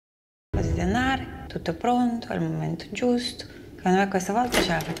denaro, tutto pronto, al momento giusto. Secondo me questa volta ce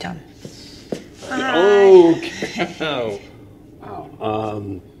la facciamo. Okay.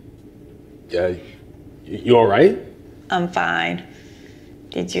 Wow. You all right? I'm fine.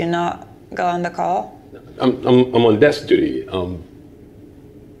 Did you not go on the call? I'm on desk duty. I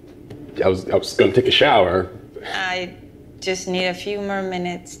was gonna take a shower. I just need a few more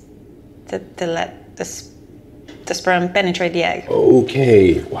minutes to let the sperm penetrate the egg.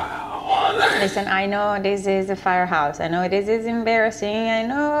 Okay. Wow. Listen, I know this is a firehouse. I know this is embarrassing. I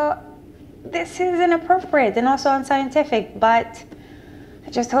know this is inappropriate and also unscientific, but I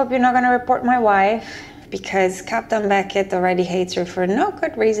just hope you're not gonna report my wife, because Captain Beckett already hates her for no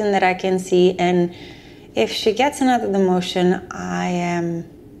good reason that I can see, and if she gets another demotion, I am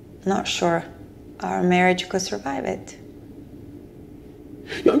not sure our marriage could survive it.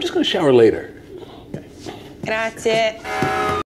 I'm just gonna shower later. Grazie.